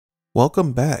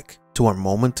Welcome back to our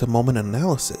moment-to-moment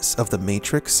analysis of the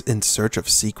Matrix in search of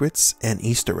secrets and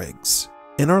Easter eggs.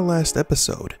 In our last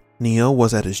episode, Neo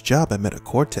was at his job at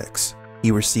Metacortex.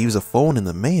 He receives a phone in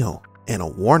the mail and a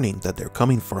warning that they're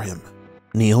coming for him.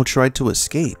 Neo tried to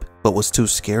escape, but was too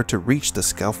scared to reach the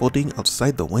scaffolding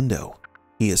outside the window.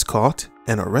 He is caught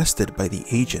and arrested by the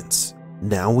agents.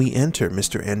 Now we enter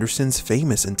Mr. Anderson's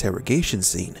famous interrogation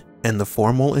scene and the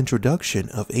formal introduction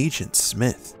of Agent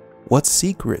Smith. What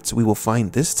secrets we will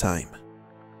find this time?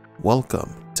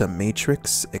 Welcome to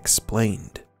Matrix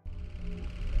Explained.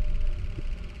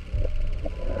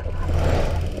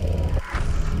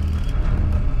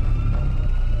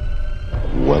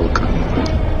 Welcome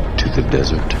to the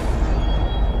desert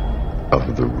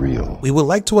of the real. We would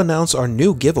like to announce our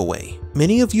new giveaway.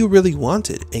 Many of you really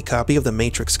wanted a copy of the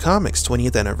Matrix Comics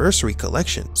 20th Anniversary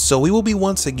Collection, so we will be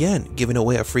once again giving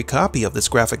away a free copy of this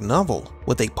graphic novel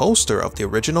with a poster of the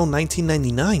original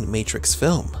 1999 Matrix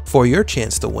film. For your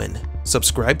chance to win,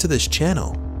 subscribe to this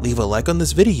channel, leave a like on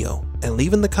this video, and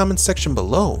leave in the comment section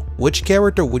below which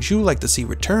character would you like to see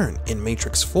return in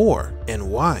Matrix 4 and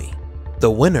why.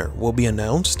 The winner will be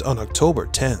announced on October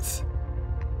 10th.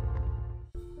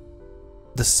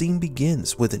 The scene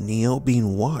begins with Neo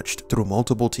being watched through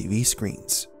multiple TV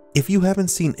screens. If you haven't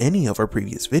seen any of our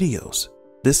previous videos,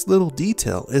 this little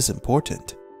detail is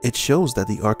important. It shows that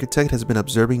the architect has been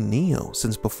observing Neo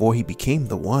since before he became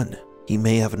the One. He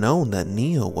may have known that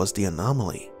Neo was the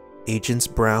anomaly. Agents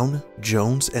Brown,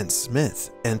 Jones, and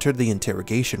Smith entered the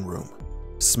interrogation room.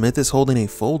 Smith is holding a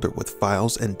folder with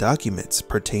files and documents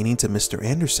pertaining to Mr.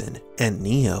 Anderson and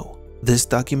Neo. This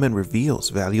document reveals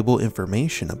valuable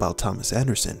information about Thomas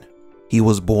Anderson. He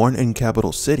was born in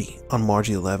Capital City on March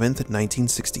 11,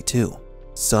 1962,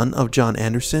 son of John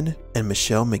Anderson and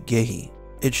Michelle McGahee.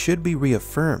 It should be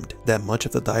reaffirmed that much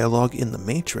of the dialogue in The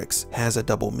Matrix has a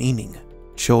double meaning.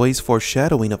 Choi's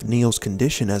foreshadowing of Neo's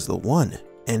condition as the One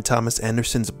and Thomas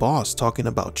Anderson's boss talking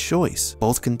about choice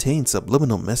both contain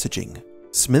subliminal messaging.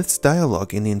 Smith's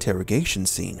dialogue in the interrogation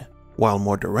scene, while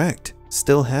more direct,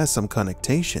 still has some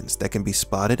connotations that can be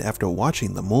spotted after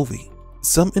watching the movie.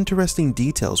 Some interesting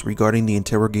details regarding the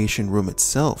interrogation room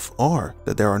itself are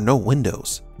that there are no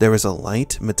windows. There is a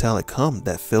light metallic hum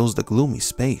that fills the gloomy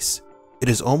space. It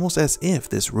is almost as if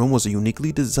this room was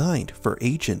uniquely designed for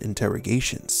agent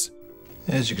interrogations.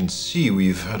 As you can see,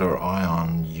 we've had our eye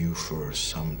on you for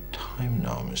some time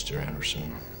now, Mr.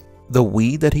 Anderson. The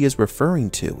we that he is referring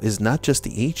to is not just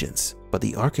the agents, but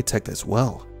the architect as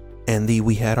well. And the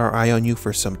 "we had our eye on you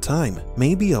for some time"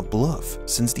 may be a bluff,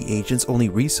 since the agents only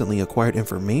recently acquired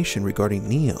information regarding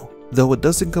Neo, though it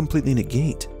doesn't completely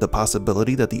negate the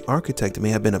possibility that the architect may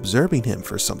have been observing him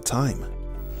for some time.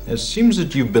 It seems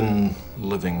that you've been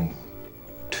living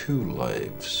two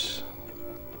lives.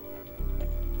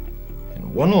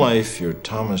 In one life, you're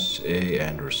Thomas A.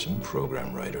 Anderson,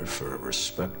 program writer for a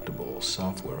respectable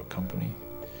software company.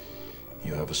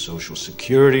 You have a social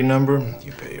security number,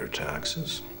 you pay your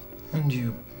taxes, and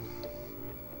you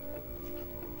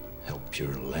help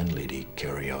your landlady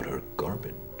carry out her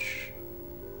garbage.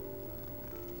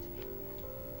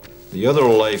 The other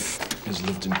life is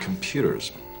lived in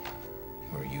computers,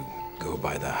 where you go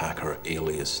by the hacker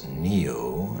alias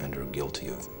Neo and are guilty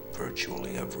of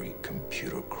virtually every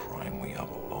computer crime we have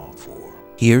a law for.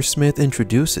 Here Smith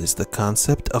introduces the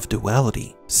concept of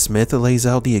duality. Smith lays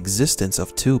out the existence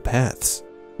of two paths.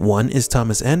 One is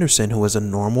Thomas Anderson, who is a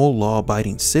normal,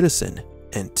 law-abiding citizen,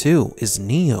 and two is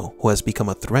Neo, who has become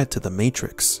a threat to the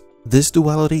Matrix. This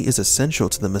duality is essential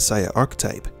to the Messiah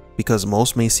archetype, because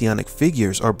most Messianic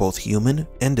figures are both human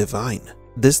and divine.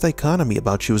 This dichotomy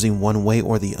about choosing one way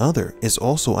or the other is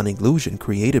also an illusion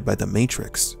created by the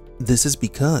Matrix. This is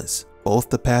because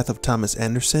both the path of Thomas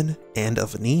Anderson and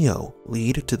of Neo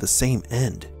lead to the same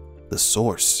end, the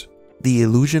source. The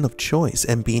illusion of choice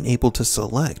and being able to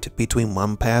select between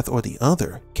one path or the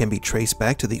other can be traced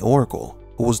back to the Oracle,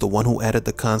 who was the one who added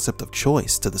the concept of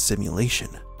choice to the simulation.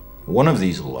 One of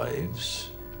these lives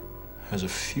has a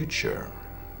future,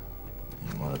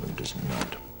 and one of them does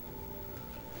not.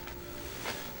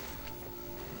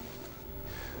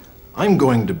 I'm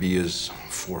going to be as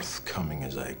forthcoming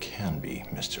as I can be,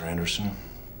 Mr. Anderson.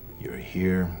 You're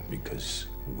here because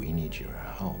we need your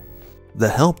help. The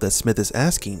help that Smith is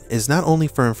asking is not only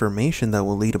for information that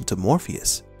will lead him to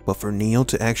Morpheus, but for Neo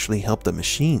to actually help the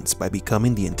machines by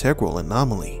becoming the integral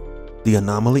anomaly. The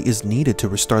anomaly is needed to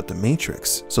restart the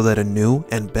Matrix so that a new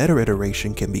and better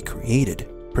iteration can be created,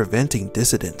 preventing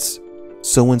dissidence.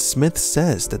 So when Smith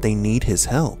says that they need his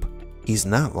help, he's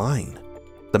not lying.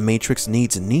 The Matrix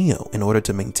needs Neo in order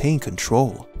to maintain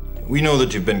control. We know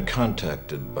that you've been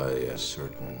contacted by a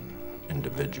certain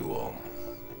individual.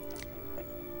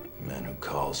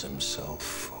 calls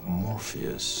himself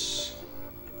Morpheus.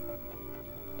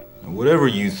 And whatever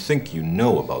you think you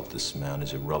know about this man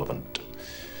is irrelevant.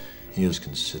 He is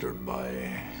considered by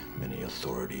many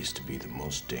authorities to be the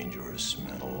most dangerous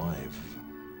man alive.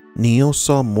 Neo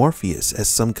saw Morpheus as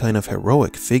some kind of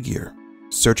heroic figure,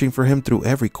 searching for him through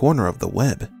every corner of the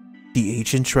web. The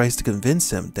agent tries to convince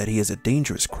him that he is a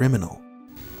dangerous criminal.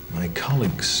 My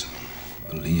colleagues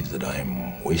believe that I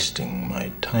am wasting my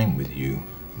time with you,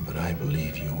 but I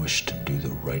believe you wish to do the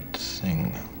right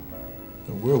thing.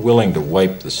 We're willing to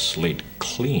wipe the slate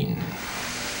clean,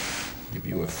 give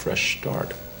you a fresh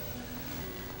start.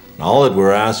 And all that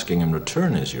we're asking in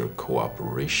return is your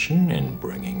cooperation in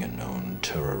bringing a known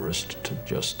terrorist to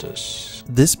justice.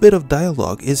 This bit of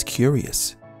dialogue is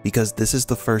curious, because this is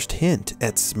the first hint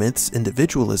at Smith's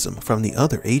individualism from the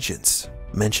other agents.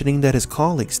 Mentioning that his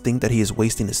colleagues think that he is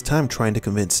wasting his time trying to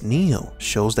convince Neo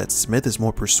shows that Smith is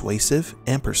more persuasive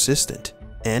and persistent,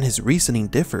 and his reasoning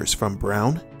differs from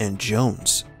Brown and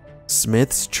Jones.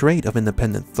 Smith's trait of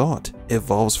independent thought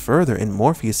evolves further in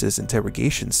Morpheus's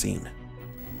interrogation scene.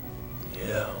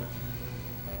 Yeah.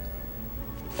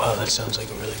 Wow, that sounds like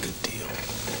a really good deal.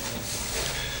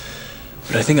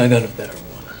 But I think I got a better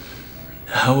one.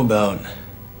 How about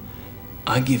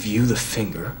I give you the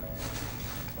finger,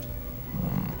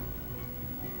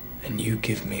 and you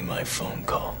give me my phone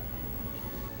call?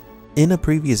 In a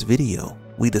previous video,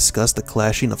 we discussed the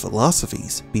clashing of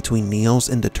philosophies between Neo's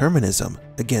indeterminism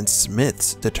against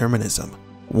Smith's determinism.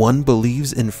 One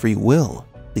believes in free will,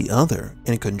 the other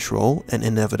in control and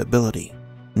inevitability.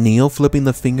 Neo flipping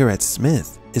the finger at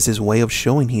Smith is his way of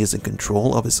showing he is in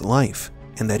control of his life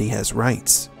and that he has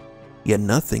rights. Yet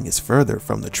nothing is further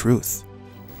from the truth.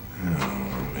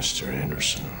 Oh, Mr.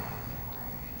 Anderson,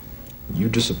 you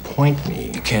disappoint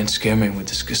me. You can't scare me with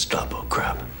this Gestapo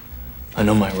crap. I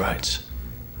know my rights.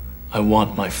 I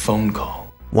want my phone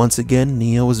call. Once again,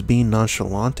 Neo is being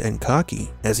nonchalant and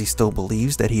cocky as he still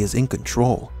believes that he is in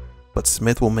control, but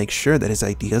Smith will make sure that his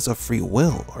ideas of free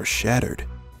will are shattered.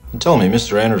 And tell me,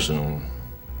 Mr. Anderson,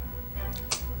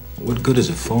 what good is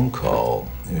a phone call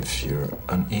if you're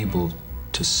unable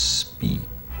to speak?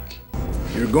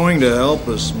 You're going to help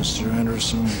us, Mr.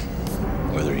 Anderson,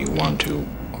 whether you want to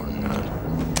or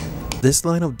not. This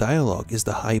line of dialogue is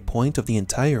the high point of the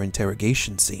entire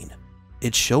interrogation scene.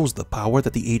 It shows the power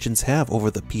that the agents have over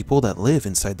the people that live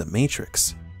inside the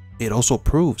Matrix. It also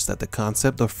proves that the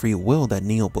concept of free will that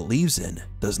Neo believes in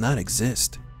does not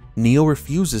exist. Neo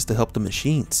refuses to help the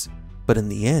machines, but in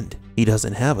the end, he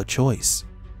doesn't have a choice.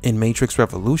 In Matrix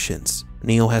Revolutions,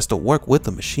 Neo has to work with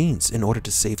the machines in order to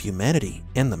save humanity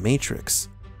and the Matrix,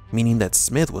 meaning that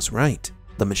Smith was right.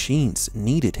 The machines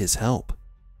needed his help.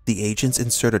 The agents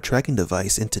insert a tracking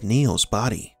device into Neo's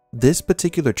body. This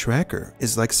particular tracker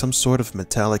is like some sort of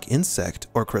metallic insect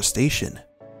or crustacean,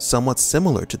 somewhat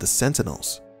similar to the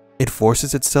Sentinels. It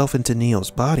forces itself into Neo's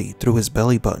body through his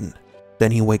belly button. Then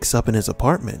he wakes up in his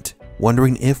apartment,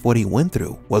 wondering if what he went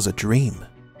through was a dream.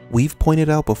 We've pointed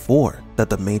out before that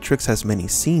the Matrix has many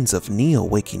scenes of Neo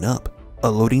waking up,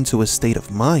 alluding to his state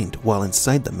of mind while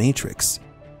inside the Matrix.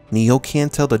 Neo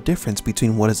can't tell the difference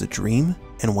between what is a dream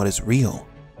and what is real.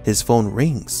 His phone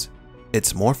rings.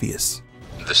 It's Morpheus.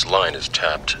 This line is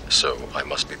tapped, so I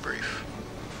must be brief.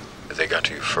 They got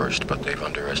to you first, but they've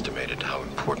underestimated how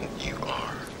important you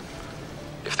are.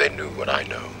 If they knew what I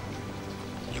know,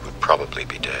 you would probably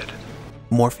be dead.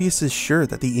 Morpheus is sure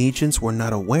that the agents were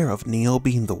not aware of Neo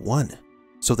being the one,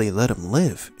 so they let him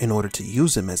live in order to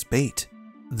use him as bait.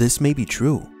 This may be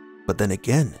true, but then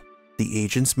again, the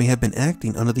agents may have been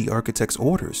acting under the architect's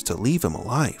orders to leave him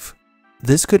alive.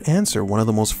 This could answer one of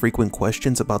the most frequent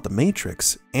questions about the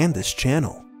Matrix and this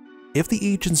channel. If the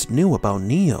agents knew about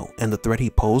Neo and the threat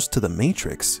he posed to the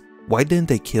Matrix, why didn't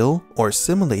they kill or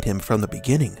assimilate him from the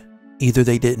beginning? Either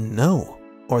they didn't know,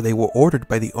 or they were ordered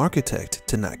by the architect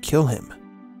to not kill him.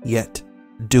 Yet,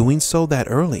 doing so that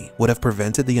early would have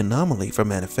prevented the anomaly from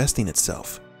manifesting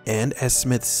itself, and as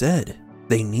Smith said,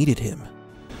 they needed him.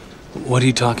 What are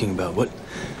you talking about?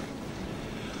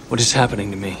 What is happening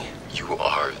to me? You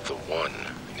are the one,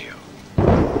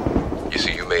 Neo. You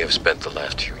see, you may have spent the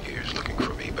last few years looking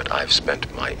for me, but I've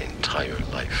spent my entire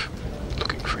life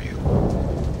looking for you.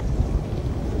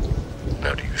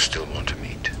 Now, do you still want to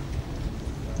meet?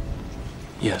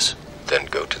 Yes. Then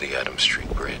go to the Adams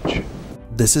Street Bridge.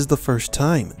 This is the first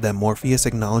time that Morpheus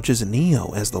acknowledges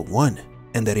Neo as the one,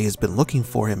 and that he has been looking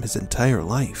for him his entire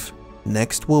life.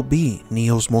 Next will be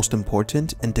Neo's most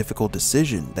important and difficult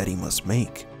decision that he must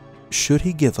make. Should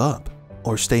he give up,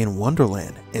 or stay in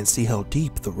Wonderland and see how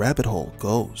deep the rabbit hole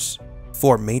goes?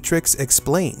 For Matrix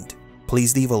Explained,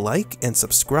 please leave a like and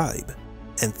subscribe,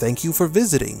 and thank you for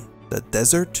visiting The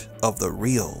desert of the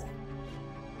real.